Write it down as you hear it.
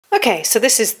Okay, so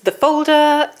this is the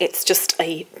folder. It's just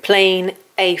a plain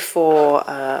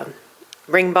A4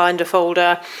 ring binder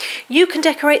folder. You can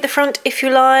decorate the front if you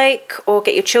like, or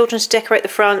get your children to decorate the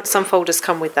front. Some folders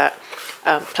come with that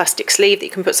plastic sleeve that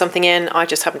you can put something in. I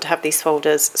just happen to have these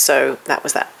folders, so that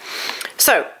was that.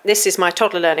 So this is my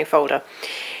toddler learning folder.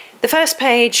 The first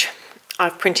page,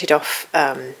 I've printed off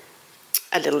a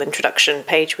little introduction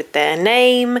page with their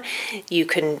name. You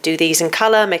can do these in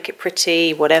colour, make it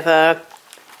pretty, whatever.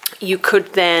 You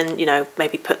could then, you know,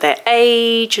 maybe put their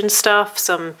age and stuff,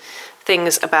 some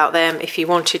things about them if you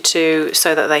wanted to,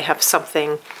 so that they have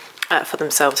something for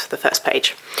themselves for the first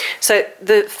page. So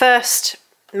the first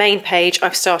main page,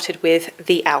 I've started with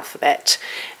the alphabet.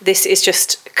 This is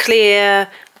just clear,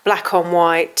 black on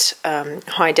white,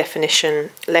 high definition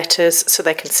letters, so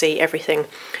they can see everything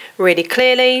really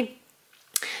clearly.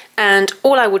 And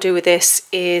all I will do with this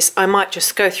is I might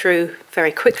just go through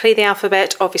very quickly the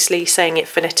alphabet, obviously saying it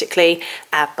phonetically,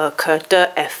 A, B, C, D,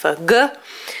 F, G.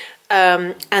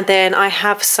 And then I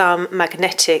have some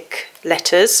magnetic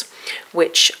letters,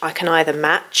 which I can either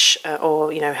match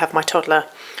or, you know, have my toddler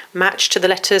match to the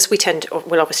letters.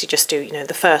 We'll obviously just do, you know,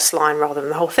 the first line rather than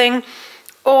the whole thing.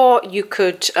 Or you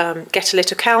could get a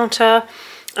little counter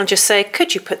and just say,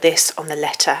 could you put this on the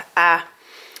letter A?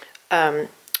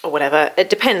 Or whatever. It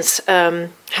depends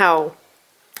how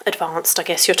advanced, I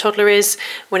guess, your toddler is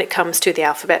when it comes to the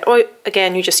alphabet. Or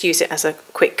again, you just use it as a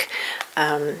quick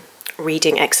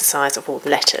reading exercise of all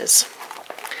the letters.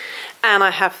 And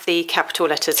I have the capital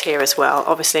letters here as well.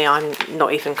 Obviously, I'm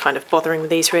not even kind of bothering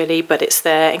with these really, but it's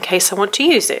there in case I want to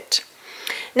use it.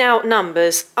 Now,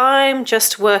 numbers. I'm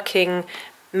just working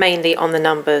mainly on the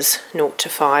numbers 0 to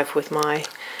 5 with my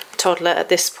toddler at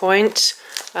this point.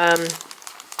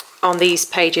 On these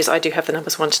pages I do have the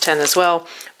numbers 1 to 10 as well,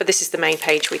 but this is the main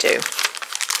page we do.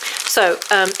 So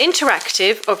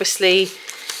interactive obviously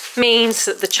means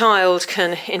that the child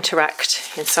can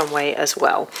interact in some way as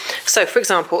well. So for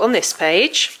example, on this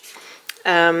page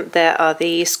there are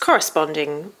these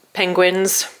corresponding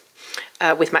penguins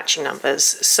with matching numbers.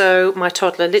 So my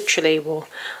toddler literally will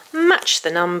match the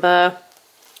number,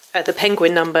 the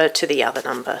penguin number to the other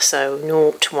number, so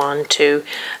 0, 1, 2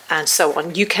 and so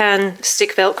on. You can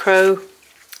stick Velcro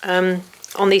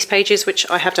on these pages, which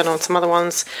I have done on some other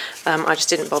ones. I just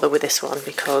didn't bother with this one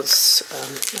because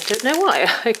I don't know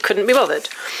why, I couldn't be bothered.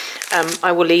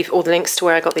 I will leave all the links to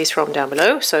where I got these from down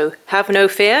below, so have no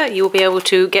fear, you'll be able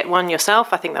to get one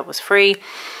yourself. I think that was free.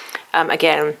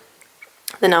 Again,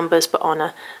 the numbers but on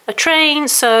a train,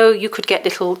 so you could get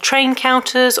little train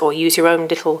counters or use your own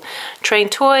little train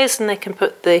toys, and they can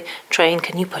put the train,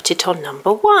 can you put it on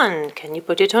number 1, can you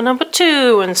put it on number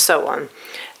 2, and so on.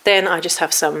 Then I just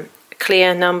have some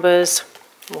clear numbers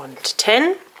 1 to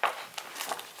 10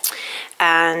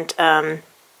 and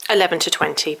 11 to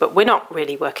 20, but we're not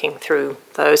really working through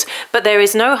those. But there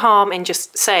is no harm in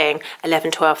just saying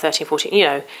 11, 12, 13, 14, you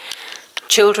know,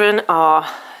 children are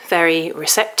very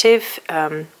receptive.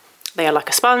 They are like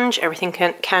a sponge, everything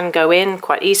can go in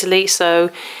quite easily, so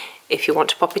if you want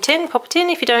to pop it in,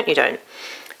 if you don't, you don't.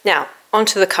 Now,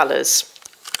 onto the colours.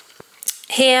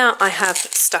 Here I have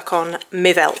stuck on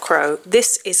my Velcro.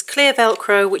 This is clear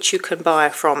Velcro, which you can buy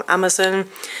from Amazon.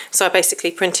 So I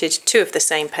basically printed 2 of the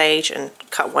same page and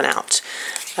cut one out.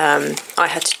 I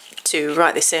had to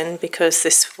write this in because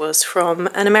this was from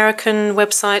an American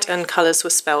website and colours were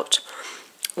spelt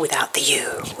without the U,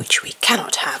 which we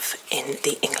cannot have in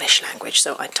the English language,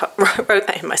 so I wrote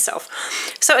that in myself.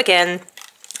 So again,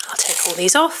 I'll take all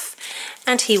these off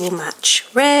and he will match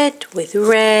red with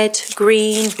red,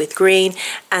 green with green,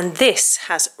 and this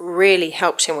has really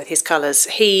helped him with his colours.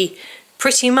 He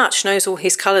pretty much knows all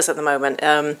his colours at the moment,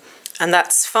 and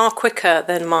that's far quicker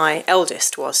than my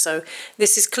eldest was, so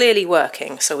this is clearly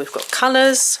working. So we've got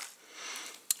colours,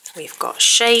 we've got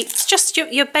shapes, just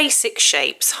your basic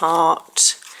shapes,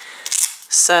 heart,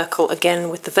 circle again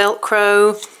with the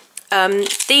Velcro.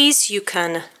 These you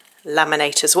can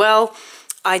laminate as well.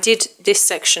 I did this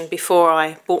section before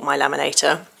I bought my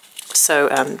laminator, so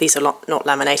these are not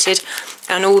laminated,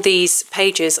 and all these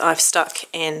pages I've stuck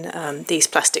in these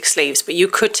plastic sleeves, but you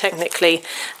could technically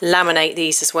laminate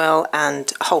these as well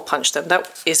and hole punch them.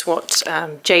 That is what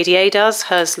JDA does.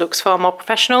 Hers looks far more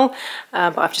professional,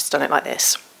 but I've just done it like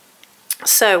this.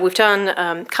 So we've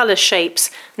done colours,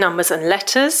 shapes, numbers and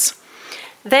letters.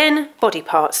 Then body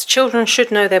parts. Children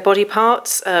should know their body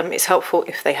parts. It's helpful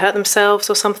if they hurt themselves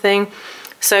or something.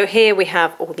 So here we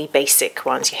have all the basic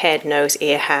ones, your head, nose,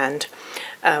 ear, hand,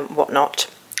 whatnot.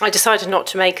 I decided not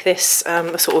to make this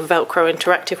a sort of Velcro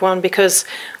interactive one, because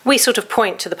we sort of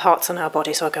point to the parts on our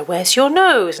body. So I go, where's your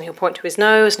nose? And he'll point to his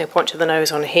nose, and he'll point to the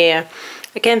nose on here.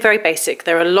 Again, very basic.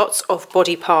 There are lots of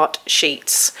body part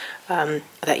sheets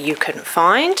that you can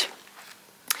find.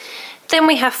 Then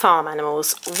we have farm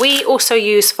animals. We also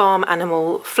use farm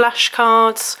animal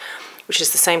flashcards, which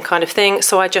is the same kind of thing.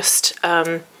 So I just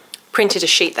printed a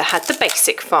sheet that had the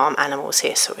basic farm animals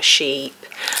here. So a sheep,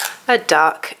 a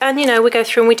duck, and you know, we go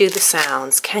through and we do the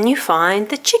sounds. Can you find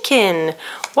the chicken?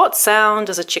 What sound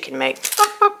does a chicken make?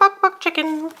 Buck, buck, buck, buck,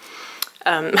 chicken.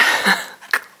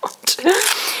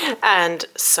 And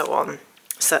so on.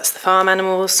 So that's the farm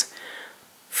animals.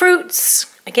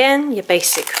 Fruits, again, your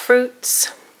basic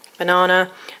fruits. Banana.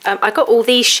 I got all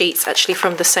these sheets actually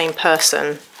from the same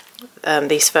person.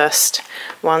 These first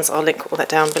ones, I'll link all that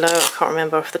down below. I can't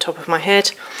remember off the top of my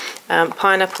head.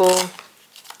 Pineapple,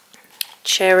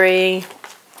 cherry.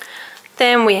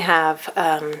 Then we have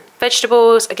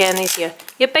vegetables. Again, these are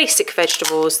your basic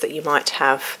vegetables that you might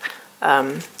have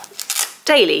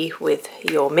daily with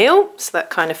your meal. So that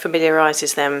kind of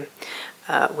familiarises them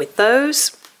with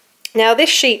those. Now this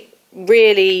sheet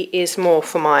really is more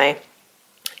for my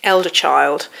elder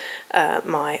child,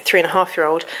 my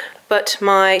 3.5-year-old, but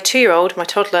my 2-year-old, my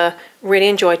toddler, really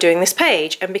enjoyed doing this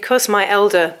page. And because my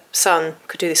elder son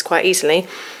could do this quite easily,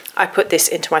 I put this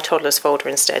into my toddler's folder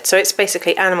instead. So it's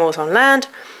basically animals on land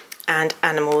and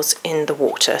animals in the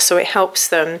water. So it helps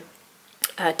them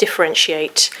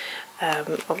differentiate,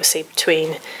 obviously,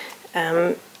 between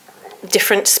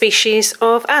different species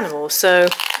of animals. So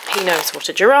he knows what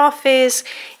a giraffe is.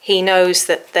 He knows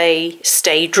that they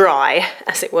stay dry,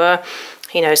 as it were.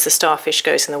 He knows the starfish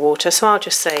goes in the water. So I'll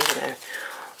just say, you know,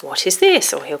 what is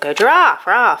this? Or he'll go, giraffe,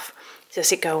 giraffe.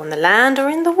 Does it go on the land or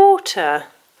in the water?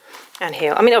 And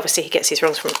he'll, I mean, obviously he gets these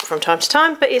wrong from time to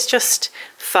time, but it's just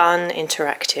fun,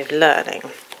 interactive learning.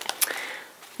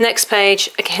 Next page,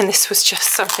 again, this was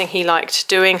just something he liked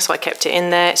doing, so I kept it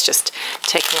in there. It's just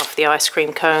taking off the ice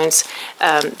cream cones.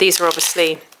 These are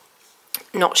obviously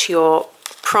not your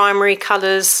primary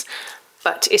colours,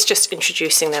 but it's just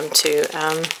introducing them to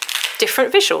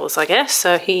different visuals, I guess,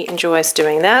 so he enjoys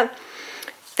doing that.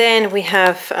 Then we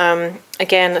have,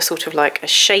 again, a sort of like a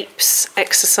shapes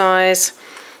exercise.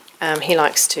 He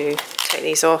likes to take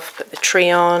these off, put the tree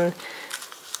on.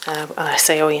 I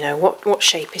say, oh, you know, what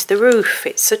shape is the roof?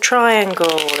 It's a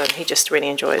triangle, and he just really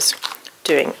enjoys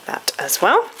doing that as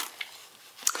well.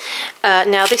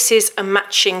 Now this is a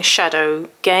matching shadow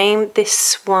game.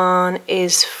 This one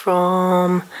is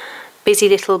from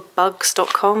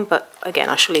busylittle.bugs.com, but again,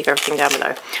 I shall leave everything down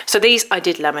below. So these I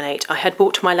did laminate. I had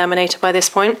bought my laminator by this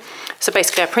point. So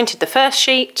basically I printed the first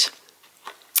sheet,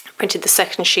 printed the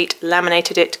second sheet,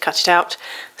 laminated it, cut it out,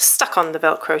 stuck on the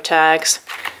Velcro tags,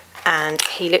 and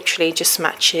he literally just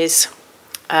matches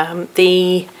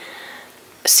the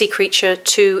sea creature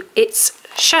to its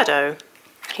shadow.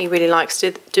 He really likes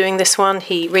doing this one.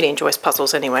 He really enjoys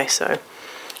puzzles anyway, so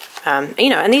you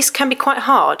know, and these can be quite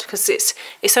hard because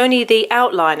it's only the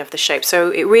outline of the shape, so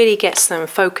it really gets them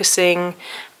focusing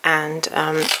and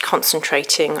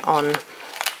concentrating on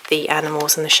the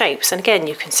animals and the shapes. And again,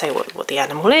 you can say what the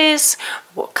animal is,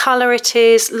 what colour it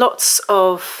is, lots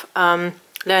of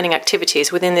learning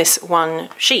activities within this one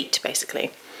sheet,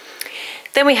 basically.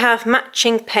 Then we have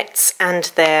matching pets and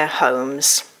their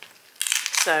homes.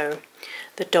 So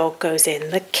the dog goes in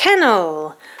the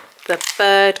kennel, the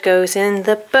bird goes in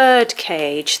the bird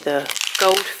cage, the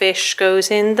goldfish goes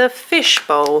in the fish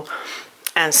bowl,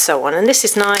 and so on. And this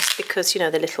is nice because, you know,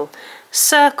 the little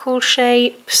circle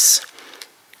shapes.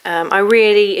 I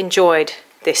really enjoyed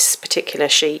this particular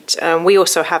sheet. We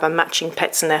also have a matching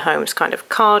pets and their homes kind of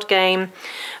card game,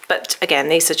 but again,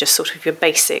 these are just sort of your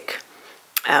basic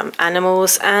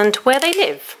animals and where they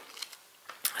live.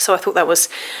 So I thought that was,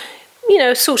 you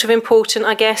know, sort of important,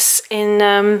 I guess, in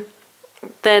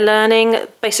their learning.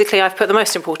 Basically, I've put the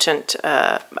most important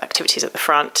activities at the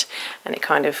front, and it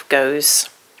kind of goes,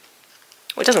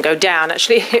 well, it doesn't go down,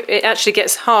 actually. It actually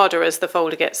gets harder as the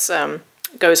folder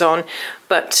goes on,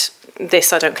 but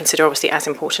this I don't consider obviously as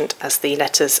important as the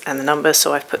letters and the numbers,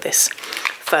 so I've put this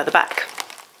further back.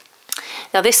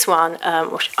 Now this one,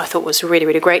 which I thought was really,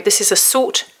 really great, this is a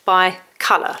sort by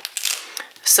colour.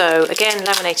 So again,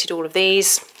 laminated all of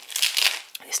these.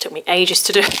 This took me ages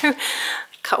to do.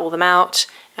 Cut all them out,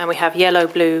 and we have yellow,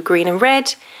 blue, green and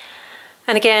red.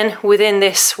 And again, within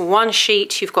this one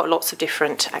sheet, you've got lots of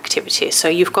different activities. So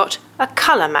you've got a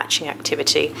colour matching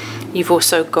activity. You've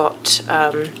also got,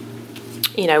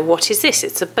 you know, what is this?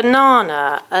 It's a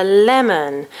banana, a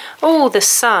lemon, the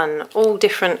sun, all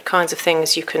different kinds of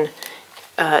things you can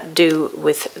do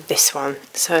with this one.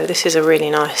 So this is a really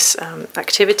nice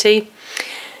activity.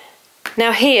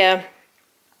 Now here,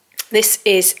 this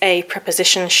is a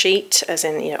preposition sheet, as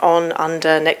in, you know, on,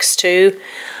 under, next to.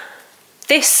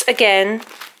 This, again,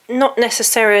 not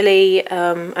necessarily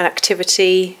an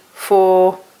activity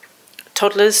for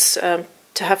toddlers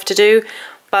to have to do,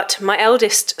 but my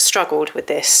eldest struggled with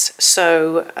this,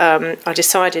 so I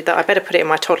decided that I better put it in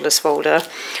my toddlers folder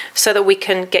so that we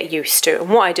can get used to it. And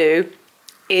what I do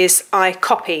is I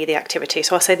copy the activity.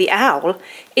 So I say the owl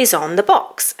is on the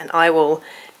box, and I will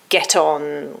get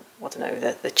on, I don't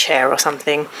know, the chair or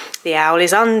something. The owl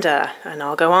is under, and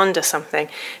I'll go under something.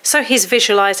 So he's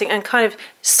visualizing and kind of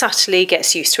subtly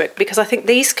gets used to it, because I think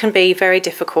these can be very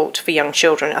difficult for young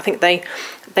children. I think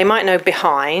they might know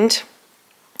behind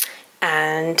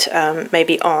and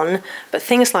maybe on, but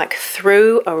things like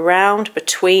through, around,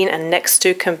 between and next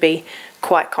to can be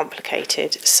quite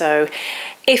complicated. So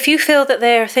if you feel that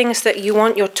there are things that you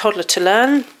want your toddler to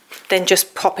learn, then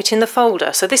just pop it in the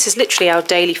folder. So this is literally our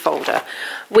daily folder.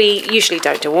 We usually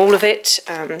don't do all of it,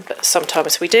 but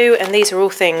sometimes we do, and these are all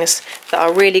things that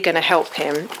are really going to help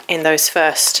him in those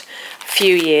first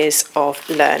few years of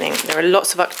learning. There are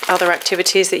lots of other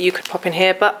activities that you could pop in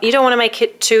here, but you don't want to make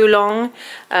it too long,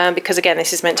 because again,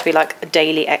 this is meant to be like a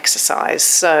daily exercise.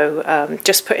 So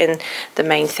just put in the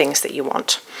main things that you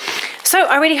want. So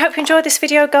I really hope you enjoyed this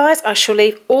video, guys. I shall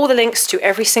leave all the links to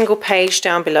every single page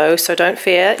down below, so don't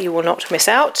fear, you will not miss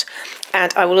out.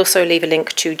 And I will also leave a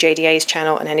link to JDA's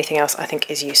channel and anything else I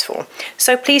think is useful.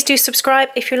 So please do subscribe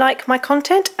if you like my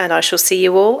content, and I shall see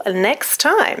you all next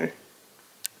time.